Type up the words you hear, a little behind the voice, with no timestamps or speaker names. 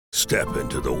Step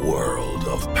into the world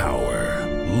of power,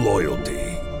 loyalty,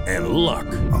 and luck.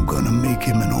 I'm gonna make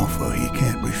him an offer he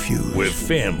can't refuse. With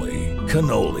family,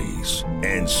 cannolis,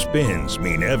 and spins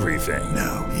mean everything.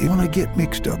 Now, you wanna get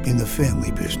mixed up in the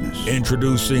family business.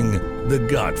 Introducing The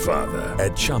Godfather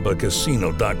at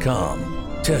ChumbaCasino.com.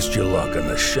 Test your luck in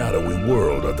the shadowy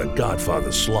world of The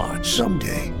Godfather slot.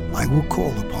 Someday, I will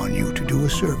call upon you to do a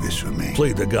service for me.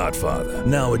 Play The Godfather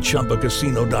now at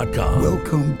ChumbaCasino.com.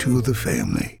 Welcome to the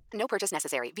family. No purchase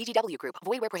necessary. VGW Group.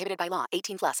 Void where prohibited by law.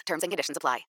 18 plus. Terms and conditions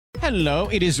apply. Hello,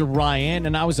 it is Ryan,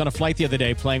 and I was on a flight the other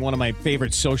day playing one of my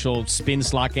favorite social spin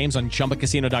slot games on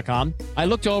ChumbaCasino.com. I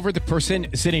looked over at the person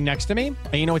sitting next to me,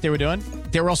 and you know what they were doing?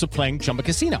 They were also playing Chumba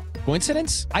Casino.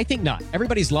 Coincidence? I think not.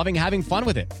 Everybody's loving having fun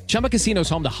with it. Chumba Casino is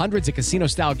home to hundreds of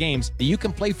casino-style games that you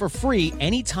can play for free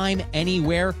anytime,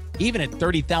 anywhere, even at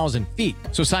 30,000 feet.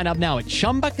 So sign up now at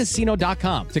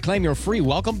ChumbaCasino.com to claim your free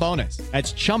welcome bonus.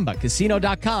 That's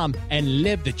ChumbaCasino.com and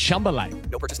live the Chumba life.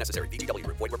 No purchase necessary. VGW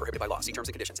Group. Void where prohibited by law. See terms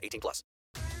and conditions. 18 plus.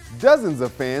 Dozens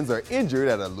of fans are injured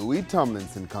at a Louis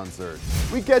Tomlinson concert.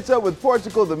 We catch up with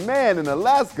Portugal the Man in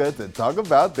Alaska to talk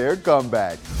about their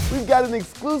comeback. We've got an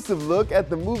exclusive look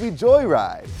at the movie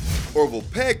Joyride. Orville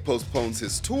Peck postpones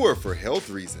his tour for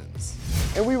health reasons.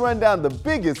 And we run down the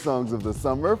biggest songs of the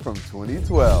summer from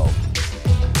 2012.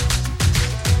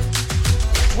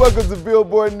 Welcome to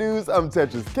Billboard News. I'm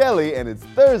Tetris Kelly, and it's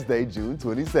Thursday, June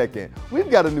 22nd.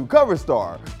 We've got a new cover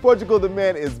star. Portugal the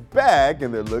Man is back,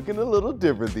 and they're looking a little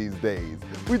different these days.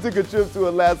 We took a trip to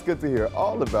Alaska to hear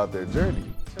all about their journey.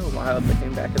 So wild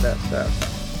looking back at that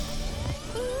stuff.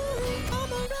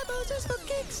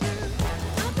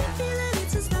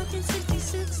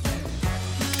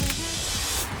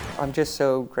 I'm just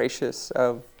so gracious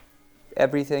of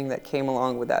everything that came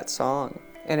along with that song.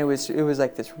 And it was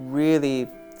like this really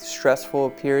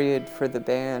stressful period for the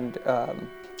band,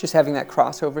 just having that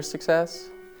crossover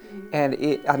success. And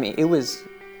it was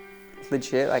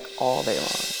legit like all day long.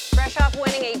 Fresh off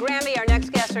winning a Grammy, our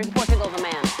next guest is Portugal the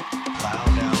Man. Bow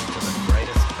down to the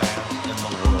greatest band in the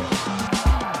world.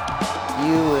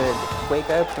 You would wake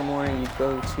up in the morning, you'd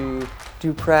go to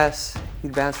do press,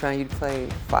 you'd bounce around, you'd play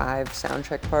 5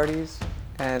 soundcheck parties,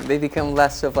 and they become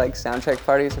less of like soundcheck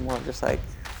parties and more of just like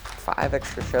 5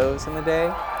 extra shows in the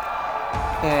day.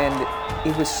 And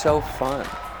it was so fun.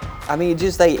 I mean,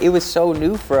 just like, it was so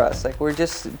new for us. Like, we're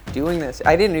just doing this.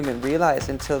 I didn't even realize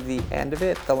until the end of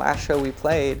it, the last show we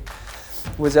played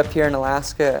was up here in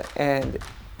Alaska, and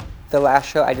the last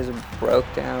show I just broke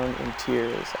down in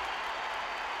tears.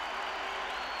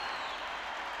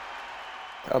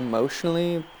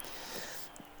 Emotionally,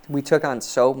 we took on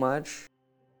so much.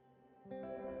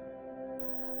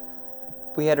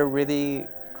 We had a really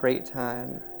great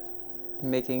time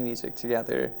making music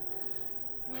together,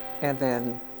 and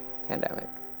then pandemic.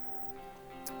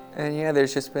 And yeah,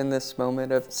 there's just been this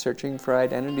moment of searching for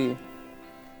identity,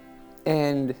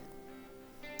 and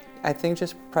I think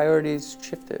just priorities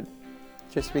shifted.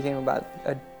 Just became about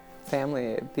a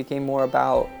family. It became more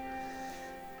about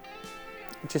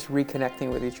just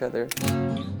reconnecting with each other.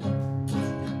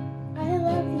 I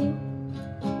love you.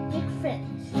 Big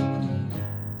friends.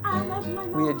 I love my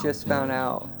mom. We had just found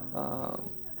out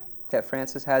that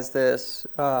Frances has this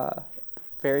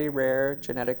very rare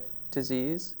genetic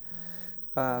disease.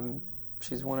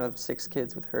 She's one of 6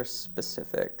 kids with her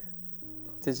specific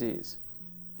disease.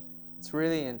 It's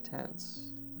really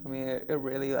intense. I mean, it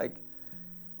really like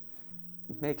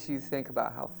makes you think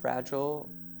about how fragile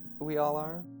we all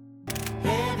are.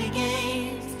 Heavy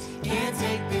games, can't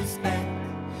take this back,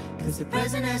 'cause the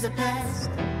present has a past.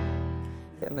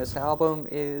 And this album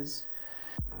is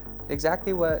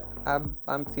exactly what I'm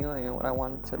feeling and what I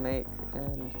wanted to make.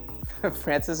 And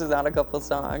Frances is on a couple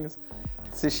songs.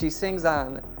 So she sings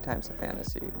on Times of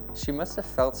Fantasy. She must have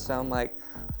felt some like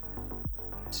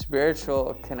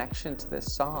spiritual connection to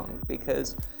this song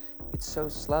because it's so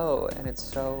slow and it's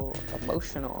so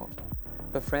emotional.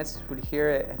 But Frances would hear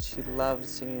it and she loved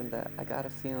singing that, I got a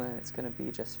feeling it's gonna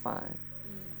be just fine.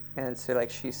 And so like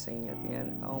she's singing at the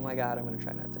end, oh my God, I'm gonna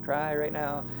try not to cry right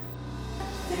now.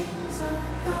 Things are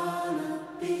gonna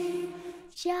be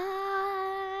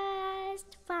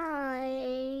Just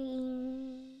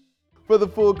fine. For the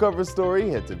full cover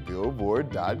story, head to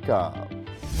Billboard.com.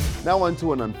 Now on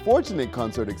to an unfortunate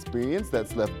concert experience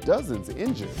that's left dozens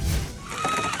injured.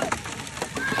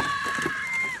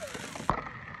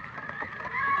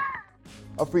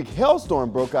 A freak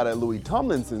hailstorm broke out at Louis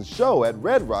Tomlinson's show at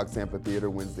Red Rocks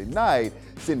Amphitheater Wednesday night,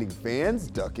 sending fans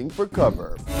ducking for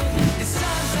cover.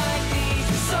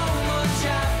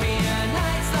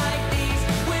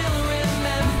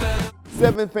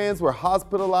 7 fans were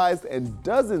hospitalized and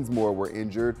dozens more were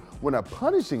injured when a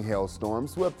punishing hailstorm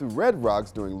swept through Red Rocks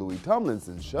during Louis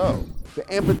Tomlinson's show.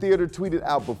 The amphitheater tweeted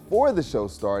out before the show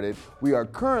started, "We are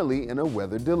currently in a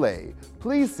weather delay.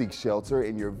 Please seek shelter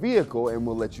in your vehicle and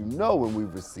we'll let you know when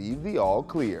we've received the all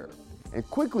clear." And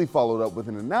quickly followed up with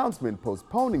an announcement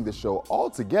postponing the show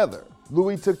altogether.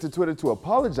 Louis took to Twitter to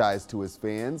apologize to his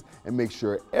fans and make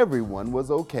sure everyone was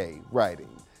okay, writing,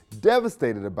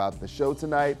 "Devastated about the show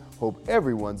tonight, hope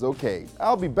everyone's okay.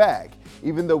 I'll be back.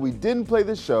 Even though we didn't play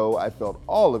the show, I felt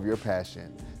all of your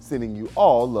passion. Sending you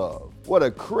all love." What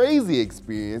a crazy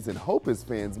experience, and hope his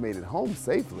fans made it home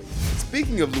safely.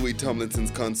 Speaking of Louis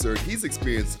Tomlinson's concert, he's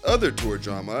experienced other tour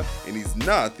drama, and he's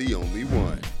not the only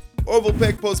one. Orville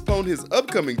Peck postponed his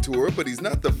upcoming tour, but he's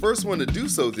not the first one to do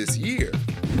so this year.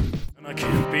 And I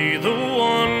can't be the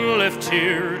one left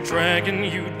here dragging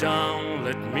you down,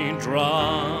 let me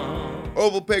drown.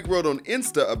 Orville Peck wrote on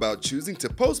Insta about choosing to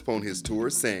postpone his tour,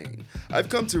 saying, "I've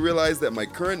come to realize that my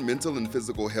current mental and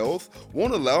physical health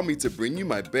won't allow me to bring you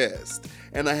my best,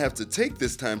 and I have to take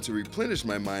this time to replenish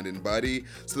my mind and body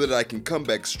so that I can come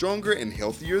back stronger and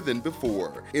healthier than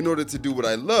before, in order to do what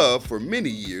I love for many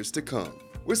years to come."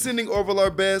 We're sending Orville our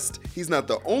best. He's not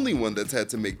the only one that's had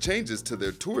to make changes to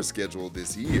their tour schedule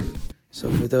this year.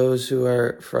 So for those who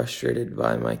are frustrated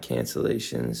by my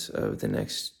cancellations of the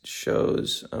next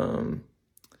shows,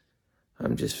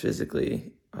 I'm just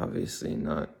physically, obviously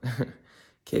not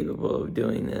capable of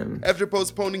doing them. After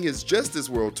postponing his Justice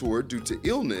World Tour due to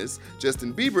illness,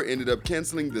 Justin Bieber ended up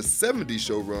canceling the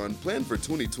 70-show run planned for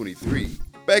 2023.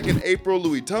 Back in April,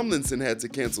 Louis Tomlinson had to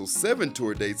cancel 7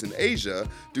 tour dates in Asia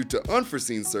due to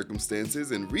unforeseen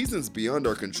circumstances and reasons beyond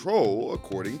our control,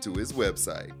 according to his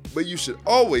website. But you should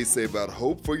always save out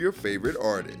hope for your favorite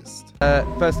artist.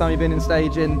 First time you've been on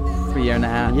stage in for a year and a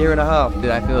half. Year and a half.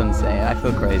 Dude, I feel insane. I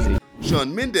feel crazy.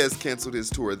 Shawn Mendes canceled his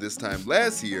tour this time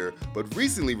last year, but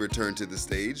recently returned to the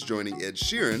stage, joining Ed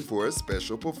Sheeran for a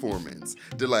special performance,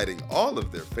 delighting all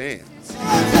of their fans.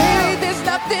 Hey, there's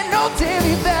nothing, no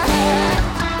telling that.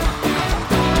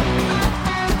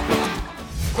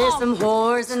 There's some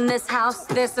whores in this house.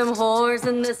 There's some whores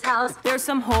in this house. There's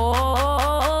some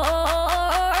whores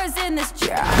in this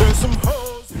job. There's some whores.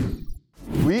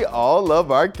 We all love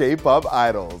our K-pop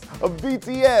idols of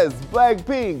BTS,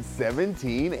 Blackpink,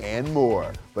 17, and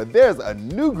more. But there's a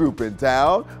new group in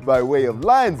town by way of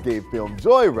Lionsgate film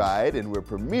Joyride, and we're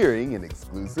premiering an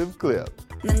exclusive clip.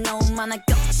 난 너무나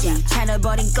껍질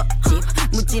차려버린 껍질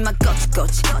묻지마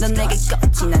꼬치꼬치 넌 내게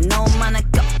껍질 난 너무나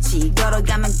껍질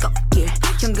걸어가면 껍길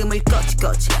현금을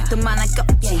꼬치꼬치 더 많아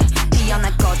껍질 이어나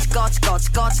꼬치꼬치.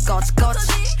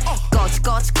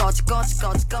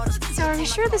 So are you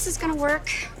sure this is gonna work?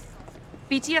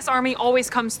 BTS Army always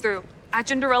comes through. At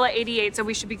Ginderella 88 said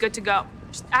we should be good to go.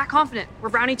 Just act confident. We're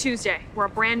Brownie Tuesday. We're a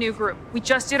brand new group. We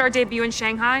just did our debut in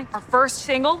Shanghai. Our first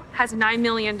single has 9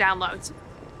 million downloads.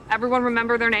 Everyone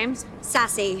remember their names?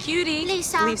 Sassy. Cutie.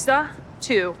 Lisa.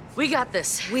 2. We got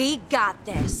this. We got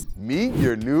this. Meet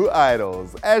your new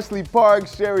idols. Ashley Park,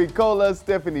 Sherry Cola,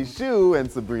 Stephanie Hsu, and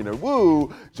Sabrina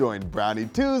Wu joined Brownie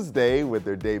Tuesday with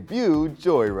their debut,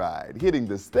 Joyride, hitting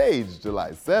the stage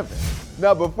July 7th.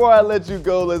 Now, before I let you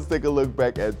go, let's take a look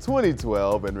back at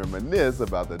 2012 and reminisce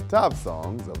about the top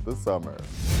songs of the summer.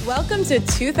 Welcome to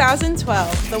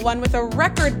 2012, the one with a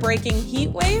record-breaking heat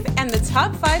wave, and the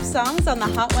top 5 songs on the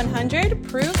Hot 100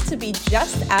 proved to be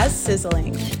just as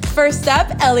sizzling. First up,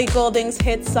 Ellie Goulding's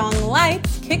hit song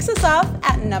Lights kicks us off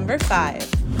at number 5.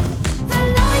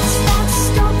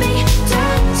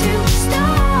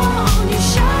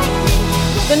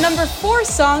 The number 4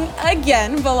 song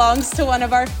again belongs to one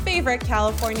of our favorite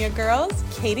California girls,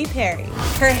 Katy Perry.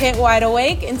 Her hit Wide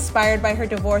Awake, inspired by her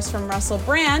divorce from Russell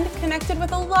Brand, connected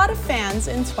with a lot of fans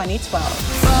in 2012.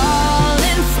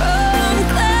 Falling from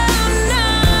cloud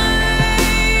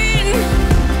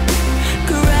 9,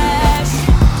 crash.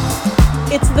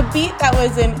 It's the beat that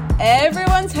was in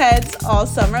everyone's heads all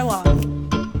summer long.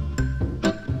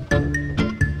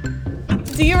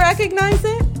 Do you recognize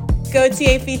it?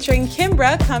 Gautier featuring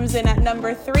Kimbra comes in at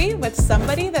number 3 with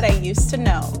Somebody That I Used to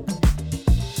Know.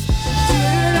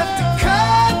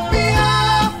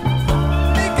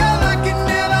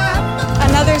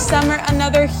 Another summer,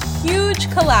 another huge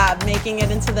collab making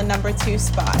it into the number 2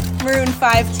 spot. Maroon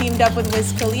 5 teamed up with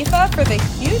Wiz Khalifa for the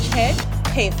huge hit,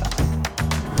 Payphone.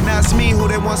 Now it's me who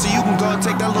they want, so you can go and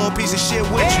take that little piece of shit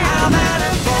with you.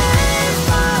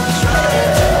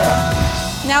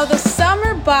 Now the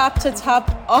summer bop to top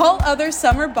all other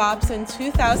summer bops in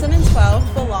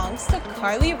 2012 belongs to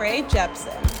Carly Rae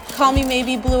Jepsen. Call Me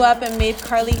Maybe blew up and made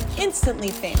Carly instantly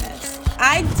famous.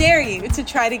 I dare you to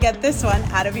try to get this one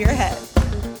out of your head.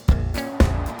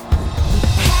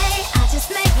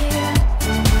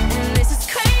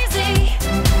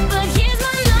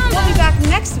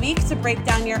 break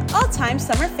down your all-time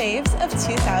summer faves of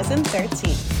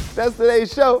 2013. That's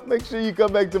today's show. Make sure you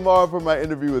come back tomorrow for my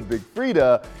interview with Big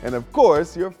Frida and, of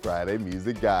course, your Friday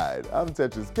music guide. I'm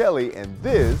Tetris Kelly, and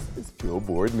this is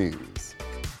Billboard News.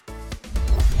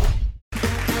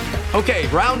 Okay,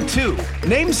 round two.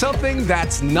 Name something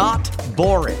that's not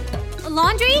boring. A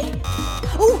laundry?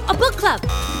 Ooh, a book club.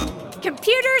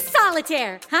 Computer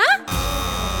solitaire, huh?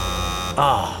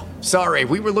 Ah, sorry,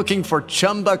 we were looking for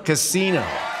Chumba Casino.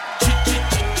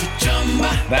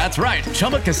 That's right,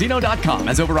 ChumbaCasino.com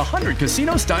has over 100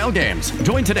 casino-style games.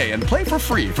 Join today and play for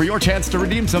free for your chance to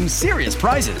redeem some serious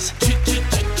prizes.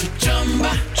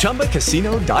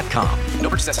 ChumbaCasino.com. No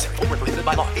purchase necessary. Void where prohibited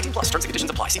by law. 18 plus. Terms and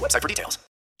conditions apply. See website for details.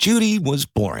 Judy was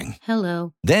boring.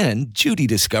 Hello. Then Judy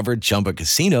discovered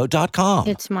ChumbaCasino.com.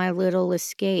 It's my little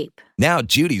escape. Now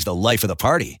Judy's the life of the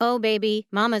party. Oh, baby,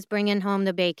 mama's bringing home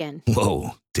the bacon.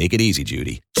 Whoa, take it easy,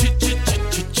 Judy.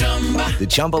 The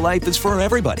Chumba life is for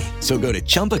everybody. So go to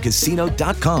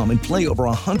ChumbaCasino.com and play over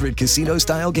 100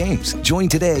 casino-style games. Join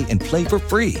today and play for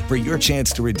free for your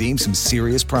chance to redeem some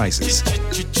serious prizes.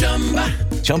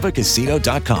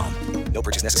 ChumbaCasino.com. No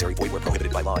purchase necessary. Void where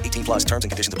prohibited by law. 18 plus. Terms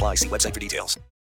and conditions apply. See website for details.